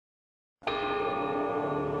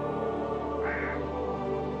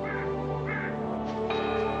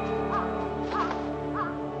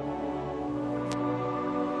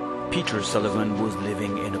Peter Sullivan was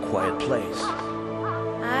living in a quiet place.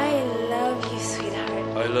 I love you,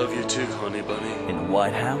 sweetheart. I love you too, honey bunny. In a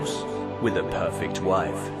white house with a perfect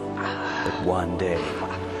wife. But one day,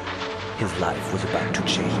 his life was about to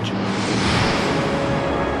change.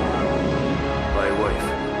 My wife.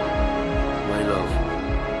 My love.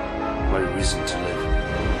 My reason to live.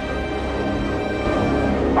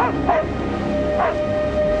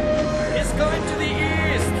 It's going to the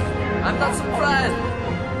east. I'm not surprised.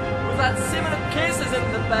 We've had similar cases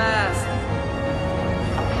in the past.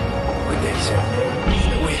 Good day, sir.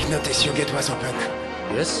 We've noticed you get was open.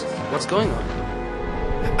 Yes? What's going on?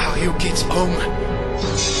 Are you kids home?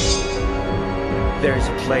 There is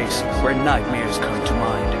a place where nightmares come to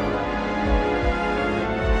mind.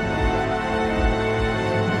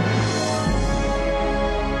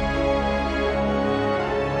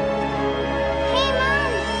 Hey,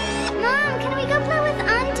 Mom! Mom, can we go play with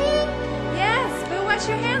Auntie? Yes, but wash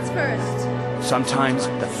your hands first. Sometimes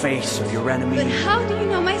the face of your enemy But how do you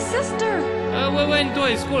know my sister? We went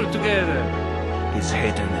to school together. is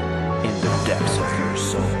hidden in the depths of your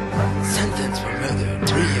soul. Sentenced for murder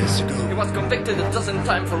 3 years He ago. was convicted a dozen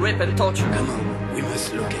times for rape and torture. Come on, we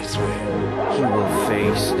must look elsewhere. He will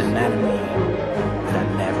face an enemy that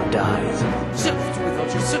never dies. Shift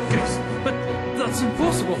without your suitcase. But that's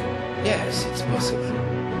impossible. Yes, it's possible.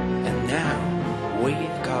 And now,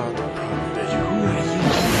 we've got a problem. But who are you?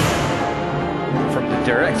 From the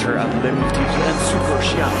director of Le Multiple and Super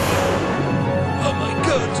Chien. Oh my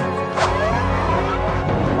god!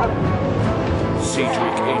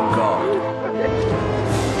 Cedric Ingard,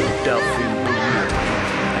 Delphine Bouillon,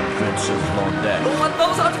 and Vincent Blondet. No one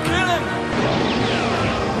knows how to kill him.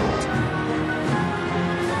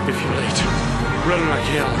 If you're late, run like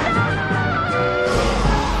hell.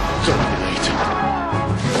 Don't be late.